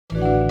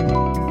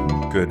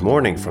Good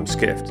morning from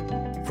Skift.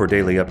 For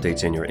daily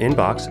updates in your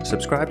inbox,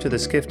 subscribe to the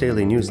Skift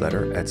Daily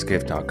newsletter at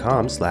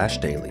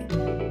skift.com/daily.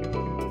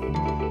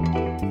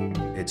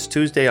 It's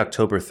Tuesday,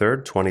 October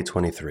 3rd,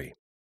 2023.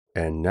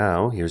 And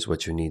now, here's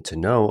what you need to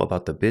know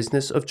about the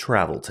business of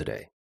travel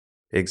today.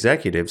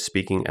 Executives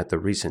speaking at the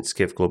recent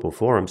Skift Global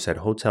Forum said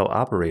hotel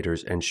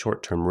operators and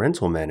short-term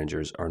rental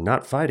managers are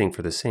not fighting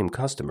for the same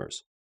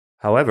customers.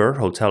 However,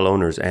 hotel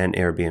owners and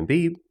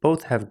Airbnb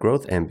both have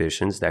growth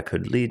ambitions that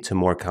could lead to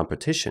more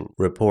competition,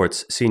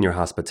 reports senior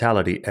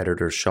hospitality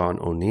editor Sean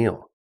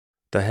O'Neill.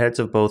 The heads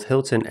of both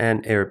Hilton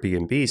and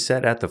Airbnb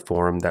said at the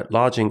forum that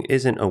lodging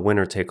isn't a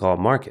winner-take-all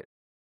market,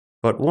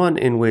 but one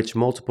in which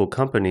multiple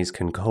companies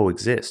can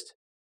coexist.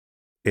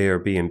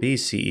 Airbnb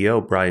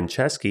CEO Brian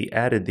Chesky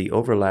added the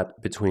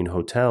overlap between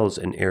hotels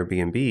and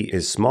Airbnb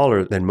is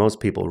smaller than most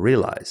people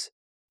realize.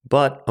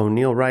 But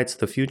O'Neill writes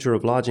the future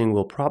of lodging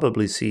will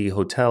probably see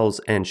hotels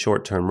and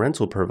short-term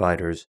rental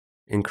providers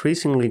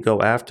increasingly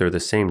go after the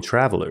same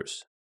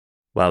travelers.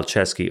 While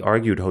Chesky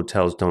argued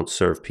hotels don't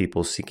serve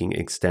people seeking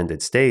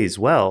extended stays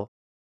well,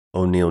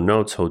 O'Neill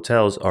notes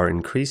hotels are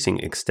increasing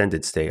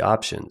extended stay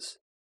options.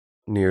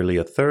 Nearly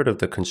a third of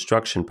the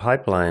construction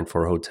pipeline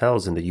for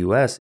hotels in the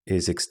U.S.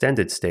 is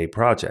extended stay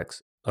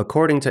projects,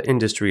 according to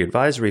industry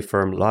advisory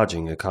firm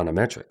Lodging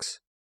Econometrics.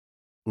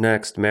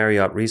 Next,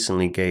 Marriott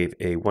recently gave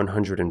a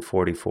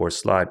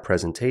 144-slide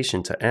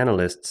presentation to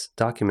analysts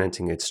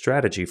documenting its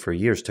strategy for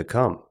years to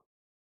come.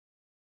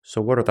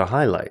 So what are the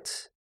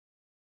highlights?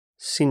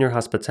 Senior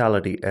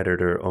hospitality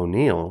editor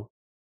O'Neill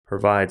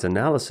provides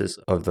analysis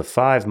of the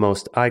 5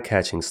 most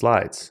eye-catching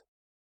slides.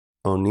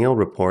 O'Neill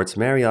reports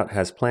Marriott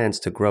has plans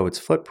to grow its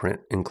footprint,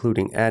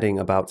 including adding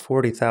about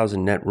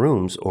 40,000 net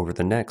rooms over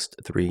the next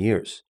 3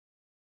 years.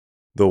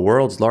 The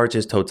world's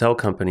largest hotel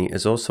company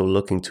is also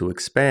looking to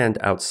expand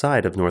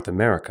outside of North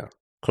America.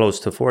 Close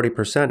to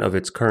 40% of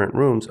its current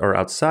rooms are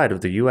outside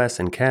of the US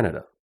and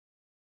Canada.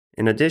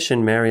 In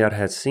addition, Marriott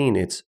has seen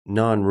its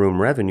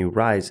non-room revenue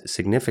rise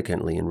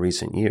significantly in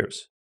recent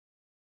years.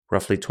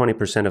 Roughly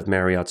 20% of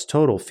Marriott's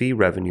total fee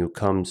revenue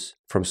comes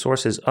from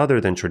sources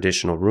other than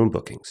traditional room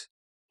bookings.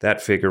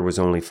 That figure was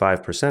only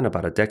 5%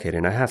 about a decade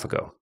and a half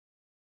ago.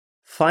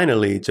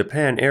 Finally,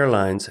 Japan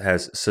Airlines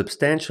has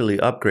substantially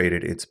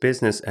upgraded its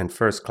business and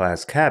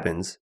first-class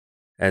cabins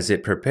as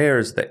it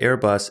prepares the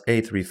Airbus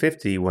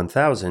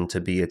A350-1000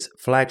 to be its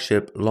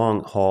flagship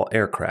long-haul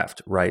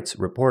aircraft, writes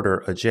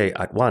reporter Ajay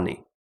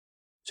Atwani.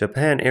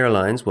 Japan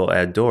Airlines will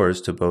add doors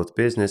to both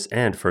business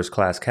and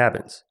first-class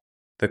cabins.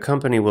 The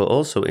company will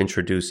also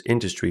introduce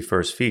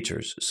industry-first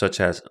features, such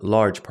as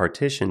large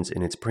partitions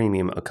in its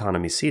premium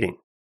economy seating.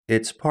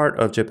 It's part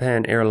of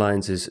Japan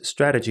Airlines'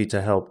 strategy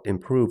to help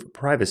improve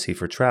privacy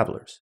for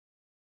travelers.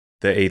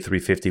 The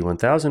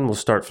A350-1000 will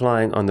start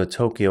flying on the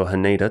Tokyo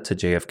Haneda to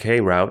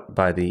JFK route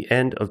by the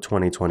end of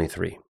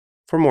 2023.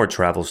 For more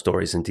travel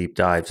stories and deep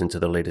dives into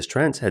the latest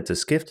trends, head to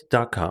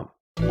skift.com.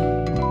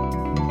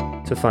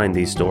 To find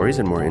these stories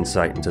and more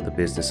insight into the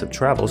business of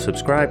travel,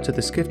 subscribe to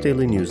the Skift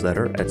Daily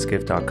newsletter at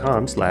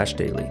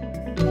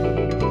skift.com/daily.